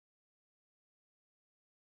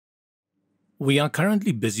We are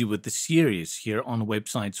currently busy with the series here on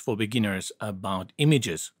Websites for Beginners about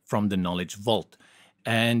images from the Knowledge Vault.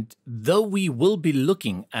 And though we will be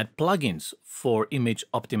looking at plugins for image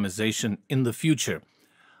optimization in the future,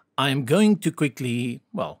 I'm going to quickly,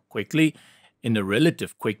 in a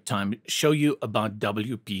relative quick time, show you about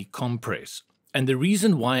WP Compress. And the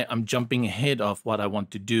reason why I'm jumping ahead of what I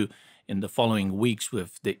want to do in the following weeks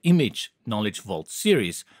with the Image Knowledge Vault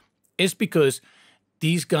series is because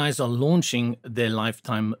these guys are launching their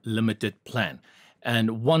lifetime limited plan.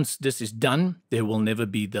 And once this is done, there will never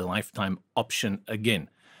be the lifetime option again.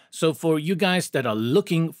 So for you guys that are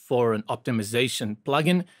looking for an optimization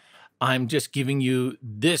plugin, I'm just giving you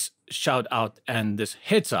this shout out and this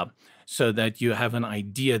heads up so that you have an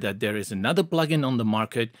idea that there is another plugin on the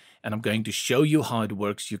market, and I'm going to show you how it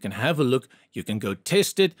works. You can have a look, you can go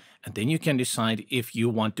test it, and then you can decide if you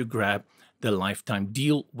want to grab the lifetime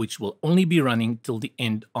deal, which will only be running till the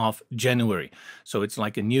end of January. So it's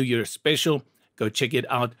like a New Year special. Go check it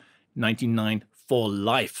out, 99 for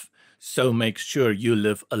life. So make sure you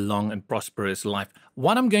live a long and prosperous life.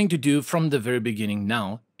 What I'm going to do from the very beginning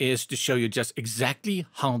now is to show you just exactly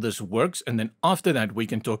how this works. And then after that, we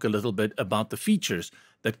can talk a little bit about the features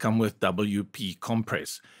that come with WP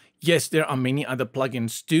Compress. Yes, there are many other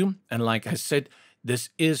plugins too. And like I said, this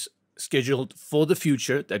is scheduled for the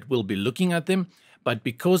future that we'll be looking at them. But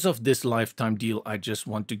because of this lifetime deal, I just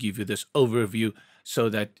want to give you this overview so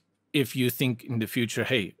that if you think in the future,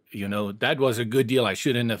 hey, that was a good deal, I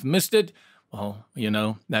shouldn't have missed it. Well,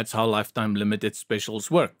 that's how lifetime limited specials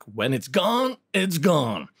work. When it's gone, it's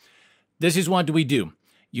gone. This is what we do.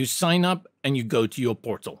 You sign up and you go to your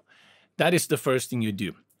portal. That is the first thing you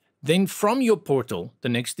do. Then from your portal, the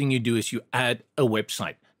next thing you do is you add a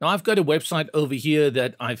website. Now, I've got a website over here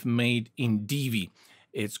that I've made in Divi.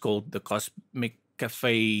 It's called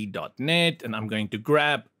thecosmiccafe.net, and I'm going to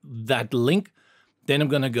grab that link. Then I'm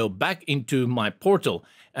going to go back into my portal,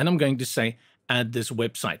 and I'm going to say, add this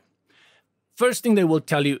website. First thing they will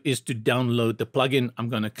tell you is to download the plugin. I'm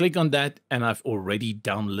going to click on that, and I've already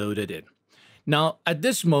downloaded it. Now, at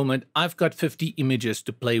this moment, I've got 50 images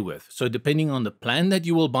to play with. So depending on the plan that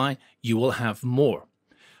you will buy, you will have more.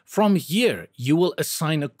 From here, you will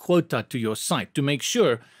assign a quota to your site to make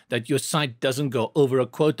sure that your site doesn't go over a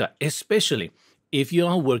quota, especially if you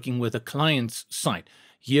are working with a client's site.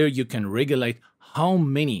 Here, you can regulate how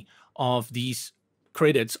many of these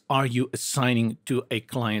credits are you assigning to a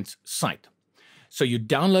client's site. So you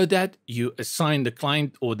download that, you assign the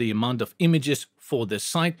client or the amount of images for the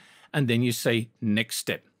site, and then you say next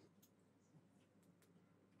step.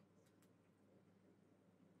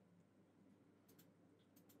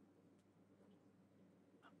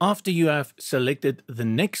 After you have selected the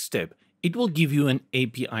next step, it will give you an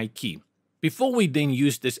API key. Before we then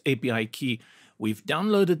use this API key, we've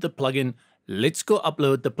downloaded the plugin. Let's go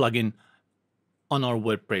upload the plugin on our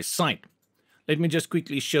WordPress site. Let me just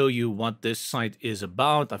quickly show you what this site is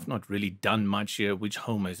about. I've not really done much here. Which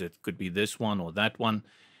home is it? Could be this one or that one.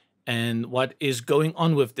 And what is going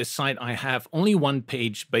on with this site, I have only one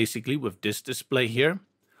page basically with this display here.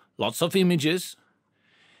 Lots of images.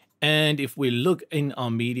 And if we look in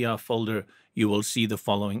our media folder, you will see the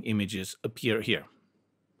following images appear here.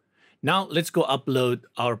 Now let's go upload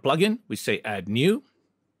our plugin. We say add new,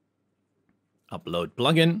 upload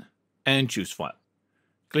plugin, and choose file.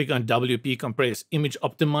 Click on WP Compress Image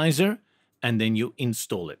Optimizer, and then you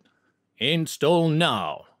install it. Install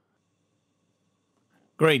now.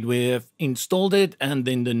 Great, we have installed it, and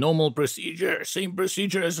then the normal procedure, same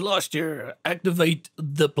procedure as last year, activate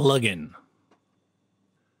the plugin.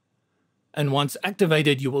 And once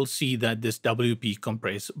activated, you will see that this WP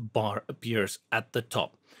Compress bar appears at the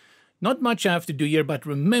top. Not much I have to do here, but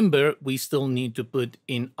remember, we still need to put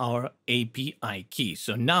in our API key.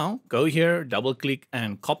 So now go here, double click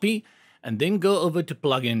and copy, and then go over to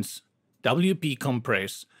plugins, WP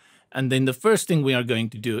Compress. And then the first thing we are going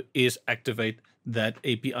to do is activate that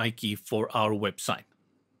API key for our website.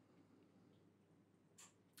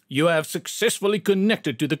 You have successfully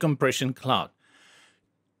connected to the compression cloud.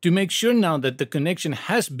 To make sure now that the connection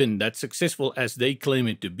has been that successful as they claim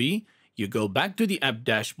it to be, you go back to the app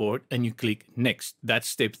dashboard and you click Next. That's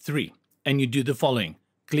step 3. And you do the following.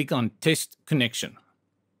 Click on Test Connection.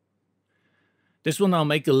 This will now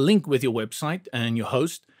make a link with your website and your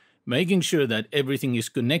host, making sure that everything is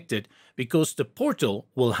connected because the portal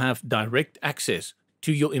will have direct access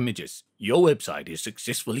to your images. Your website is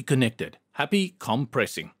successfully connected. Happy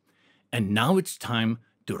compressing. And now it's time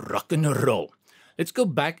to rock and roll. Let's go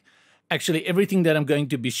back. Actually, everything that I'm going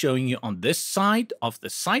to be showing you on this side of the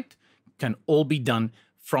site can all be done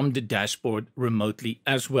from the dashboard remotely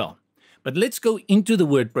as well. But let's go into the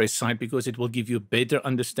WordPress site because it will give you a better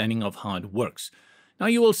understanding of how it works. Now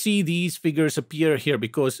you will see these figures appear here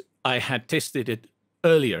because I had tested it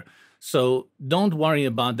earlier. So don't worry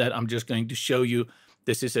about that. I'm just going to show you.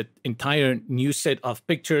 This is an entire new set of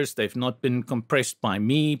pictures. They've not been compressed by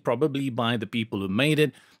me, probably by the people who made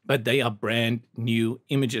it, but they are brand new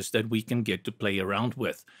images that we can get to play around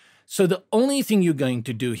with. So the only thing you're going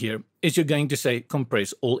to do here is you're going to say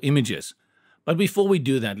compress all images. But before we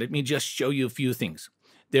do that, let me just show you a few things.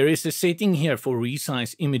 There is a setting here for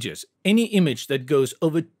resize images. Any image that goes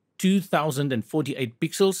over 2048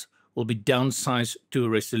 pixels will be downsized to a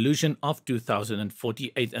resolution of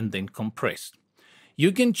 2048 and then compressed.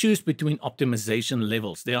 You can choose between optimization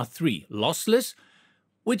levels. There are 3. Lossless,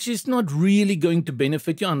 which is not really going to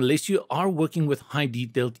benefit you unless you are working with high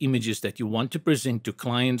detailed images that you want to present to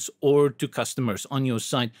clients or to customers on your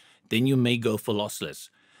site, then you may go for lossless.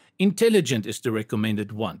 Intelligent is the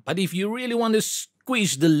recommended one. But if you really want to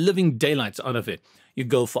squeeze the living daylights out of it, you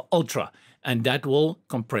go for ultra, and that will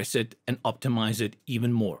compress it and optimize it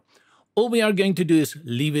even more. All we are going to do is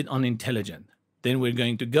leave it on intelligent. Then we're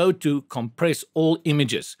going to go to compress all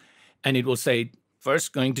images, and it will say,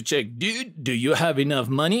 first going to check, dude, do you have enough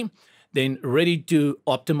money? Then ready to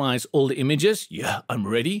optimize all the images? Yeah, I'm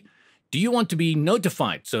ready. Do you want to be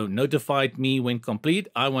notified? So notified me when complete.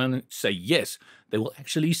 I want to say yes. They will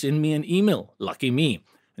actually send me an email. Lucky me.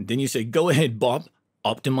 And then you say, go ahead, Bob,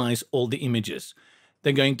 optimize all the images.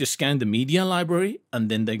 They're going to scan the media library, and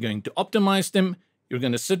then they're going to optimize them. You're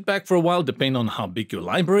going to sit back for a while, depending on how big your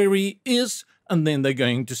library is, and then they're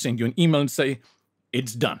going to send you an email and say,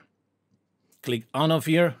 it's done. Click on off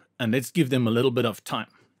here, and let's give them a little bit of time.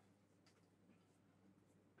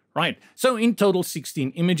 Right, so in total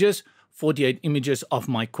 16 images, 48 images of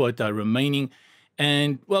my quota remaining,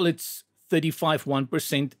 and well, it's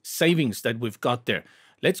 35.1% savings that we've got there.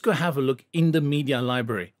 Let's go have a look in the media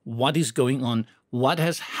library. What is going on? What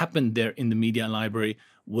has happened there in the media library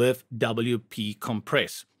with WP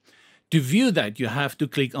Compress? To view that, you have to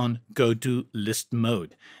click on Go to List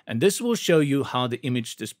Mode. And this will show you how the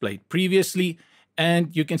image displayed previously.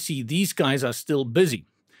 And you can see these guys are still busy.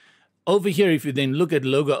 Over here, if you then look at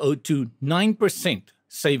logo 02, 9%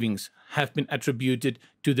 savings have been attributed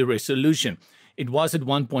to the resolution. It was at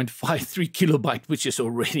 1.53 kilobyte, which is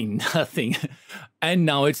already nothing. And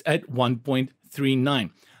now it's at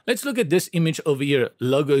 1.39. Let's look at this image over here,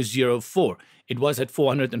 logo 04. It was at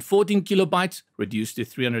 414 kilobytes, reduced to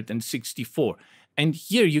 364. And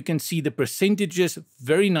here you can see the percentages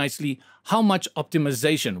very nicely, how much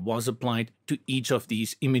optimization was applied to each of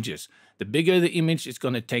these images. The bigger the image, it's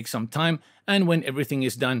going to take some time. And when everything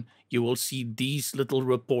is done, you will see these little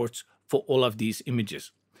reports for all of these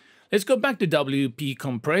images. Let's go back to WP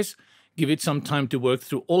Compress, give it some time to work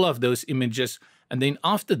through all of those images. And then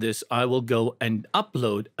after this, I will go and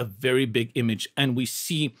upload a very big image, and we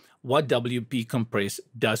see what WP Compress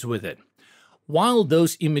does with it. While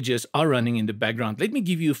those images are running in the background, let me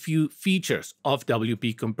give you a few features of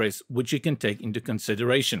WP Compress which you can take into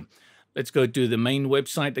consideration. Let's go to the main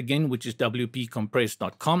website again, which is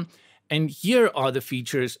wpcompress.com. And here are the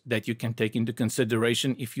features that you can take into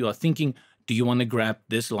consideration if you are thinking, do you want to grab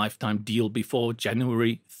this lifetime deal before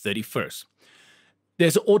January 31st?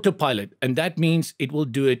 There's autopilot, and that means it will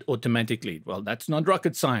do it automatically. Well, that's not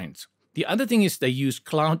rocket science. The other thing is they use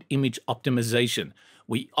cloud image optimization.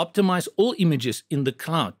 We optimize all images in the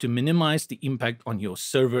cloud to minimize the impact on your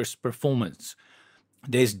server's performance.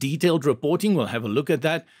 There's detailed reporting. We'll have a look at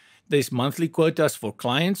that. There's monthly quotas for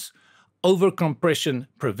clients, overcompression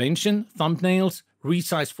prevention, thumbnails,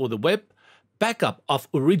 resize for the web, backup of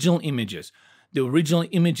original images. The original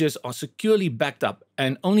images are securely backed up,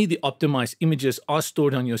 and only the optimized images are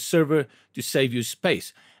stored on your server to save you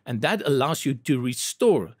space. And that allows you to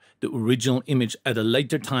restore the original image at a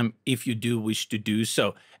later time if you do wish to do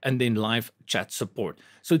so, and then live chat support.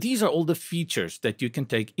 So these are all the features that you can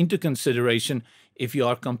take into consideration if you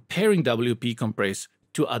are comparing WP Compress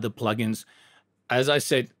to other plugins. As I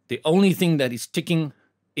said, the only thing that is ticking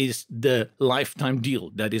is the lifetime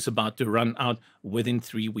deal that is about to run out within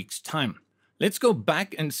 3 weeks' time. Let's go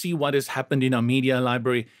back and see what has happened in our media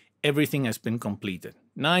library. Everything has been completed.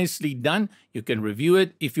 Nicely done. You can review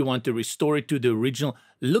it if you want to restore it to the original.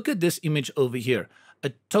 Look at this image over here.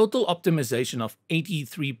 A total optimization of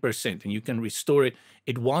 83%, and you can restore it.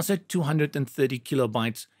 It was at 230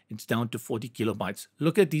 kilobytes. It's down to 40 kilobytes.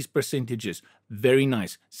 Look at these percentages. Very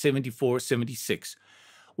nice. 74, 76.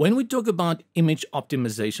 When we talk about image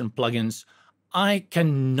optimization plugins, I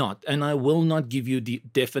cannot and I will not give you the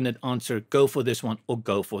definite answer, go for this one or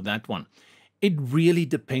go for that one. It really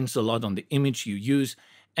depends a lot on the image you use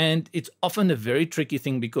And it's often a very tricky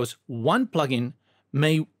thing because one plugin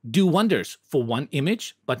may do wonders for one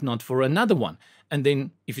image, but not for another one. And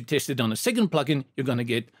then if you test it on a second plugin, you're going to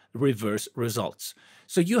get reverse results.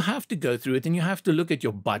 So you have to go through it and you have to look at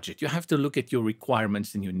your budget. You have to look at your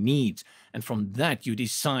requirements and your needs. And from that, you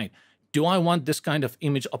decide, do I want this kind of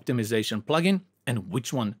image optimization plugin? And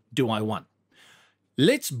which one do I want?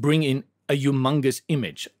 Let's bring in a humongous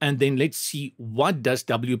image and then let's see what does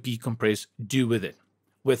WP Compress do with it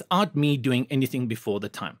without me doing anything before the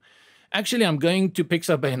time. Actually, I'm going to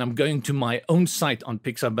Pixabay and I'm going to my own site on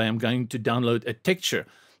Pixabay. I'm going to download a texture.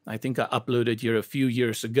 I think I uploaded here a few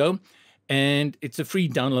years ago. And it's a free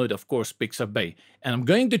download, of course, Pixabay. And I'm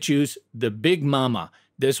going to choose the Big Mama,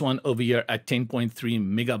 this one over here at 10.3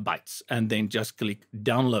 megabytes, and then just click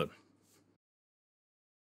download.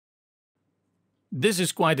 This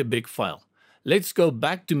is quite a big file. Let's go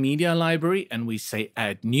back to Media Library and we say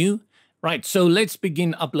add new. Right, so let's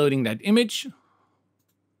begin uploading that image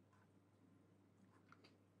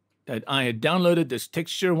that I had downloaded, this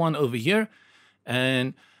texture one over here,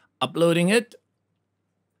 and uploading it.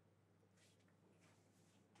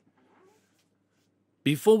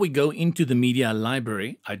 Before we go into the Media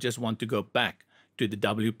Library, I just want to go back to the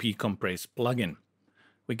WP Compress plugin.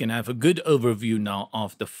 We can have a good overview now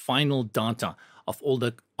of the final data of all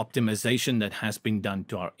the optimization that has been done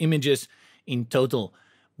to our images. In total,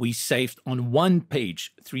 we saved on one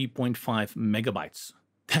page 3.5 megabytes.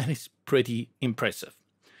 That is pretty impressive.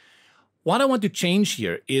 What I want to change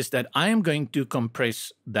here is that I am going to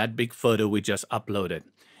compress that big photo we just uploaded.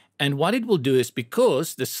 And what it will do is,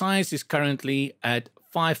 because the size is currently at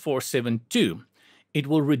 5472, it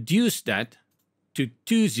will reduce that to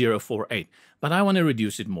 2048. But I want to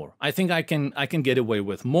reduce it more. I think I can get away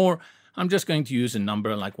with more. I'm just going to use a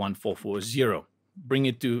number like 1440. Bring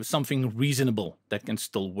it to something reasonable that can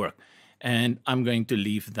still work. And I'm going to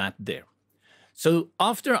leave that there. So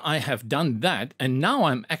after I have done that, and now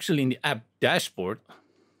I'm actually in the app dashboard,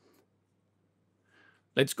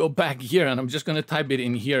 let's go back here and I'm just going to type it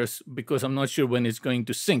in here because I'm not sure when it's going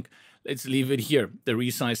to sync. Let's leave it here, the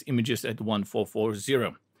resize images at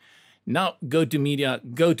 1440. Now go to media,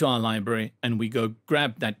 go to our library, and we go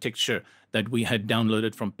grab that texture that we had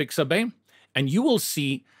downloaded from Pixabay. And you will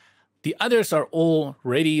see the others are all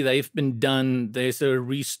ready. They've been done. There's a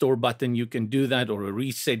restore button. You can do that, or a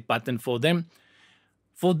reset button for them.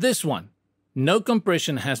 For this one, no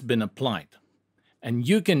compression has been applied. And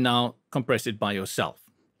you can now compress it by yourself.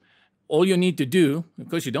 All you need to do,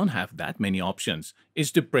 because you don't have that many options,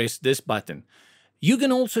 is to press this button. You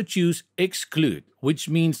can also choose exclude, which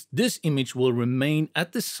means this image will remain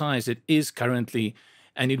at the size it is currently,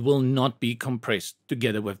 and it will not be compressed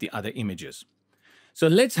together with the other images. So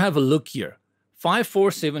let's have a look here.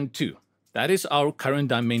 5472, that is our current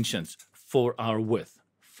dimensions for our width.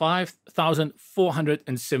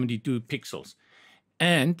 5,472 pixels.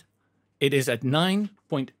 And it is at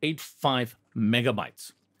 9.85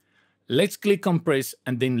 megabytes. Let's click compress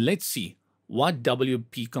and then let's see what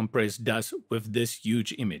WP Compress does with this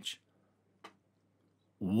huge image.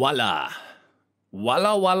 Voila!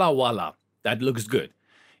 Voila, voila, voila. That looks good.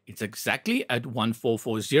 It's exactly at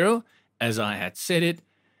 1440 as I had set it.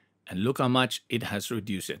 And look how much it has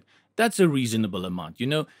reduced it. That's a reasonable amount. You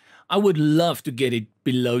know, I would love to get it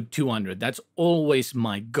below 200. That's always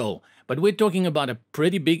my goal. But we're talking about a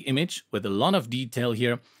pretty big image with a lot of detail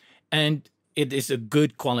here. And it is a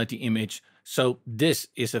good quality image. So this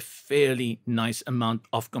is a fairly nice amount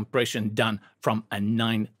of compression done from a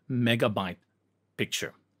 9 megabyte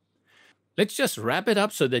picture. Let's just wrap it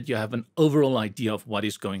up so that you have an overall idea of what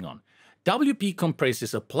is going on. WP Compress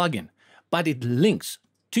is a plugin, but it links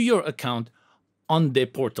to your account on their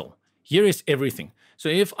portal. Here is everything. So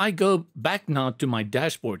if I go back now to my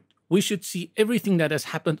dashboard, we should see everything that has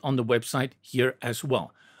happened on the website here as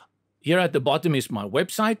well. Here at the bottom is my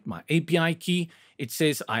website, my API key. It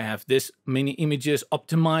says I have this many images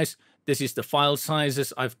optimized. This is the file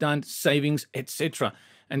sizes I've done, savings, etc.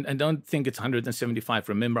 And I don't think it's 175.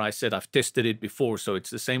 Remember, I said I've tested it before, so it's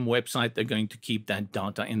the same website. They're going to keep that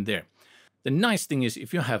data in there. The nice thing is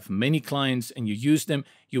if you have many clients and you use them,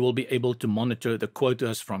 you will be able to monitor the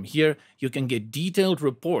quotas from here. You can get detailed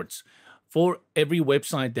reports for every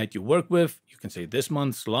website that you work with. You can say this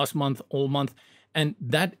month, last month, all month. And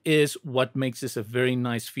that is what makes this a very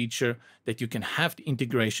nice feature, that you can have the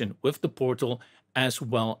integration with the portal as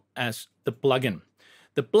well as the plugin.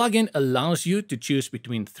 The plugin allows you to choose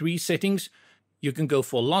between 3 settings. You can go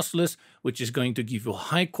for lossless, which is going to give you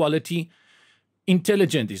high quality.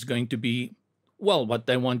 Intelligent is going to be, well, what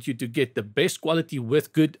they want you to get the best quality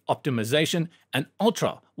with good optimization. And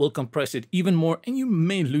ultra will compress it even more, and you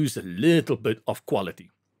may lose a little bit of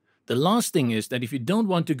quality. The last thing is that if you don't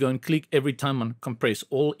want to go and click every time on compress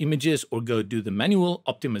all images or go do the manual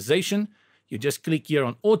optimization, you just click here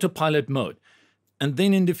on autopilot mode. And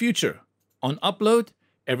then in the future, on upload,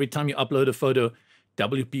 every time you upload a photo,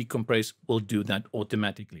 WP Compress will do that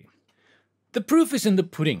automatically. The proof is in the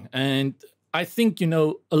pudding, and I think,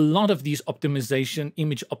 a lot of these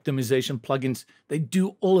image optimization plugins, they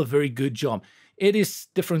do all a very good job. It is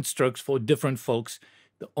different strokes for different folks.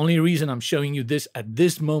 The only reason I'm showing you this at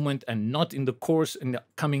this moment and not in the course in the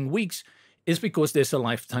coming weeks is because there's a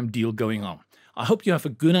lifetime deal going on. I hope you have a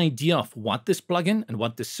good idea of what this plugin and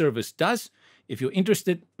what this service does. If you're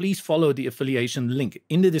interested, please follow the affiliation link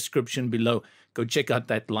in the description below. Go check out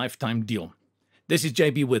that lifetime deal. This is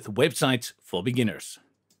JB with Websites for Beginners.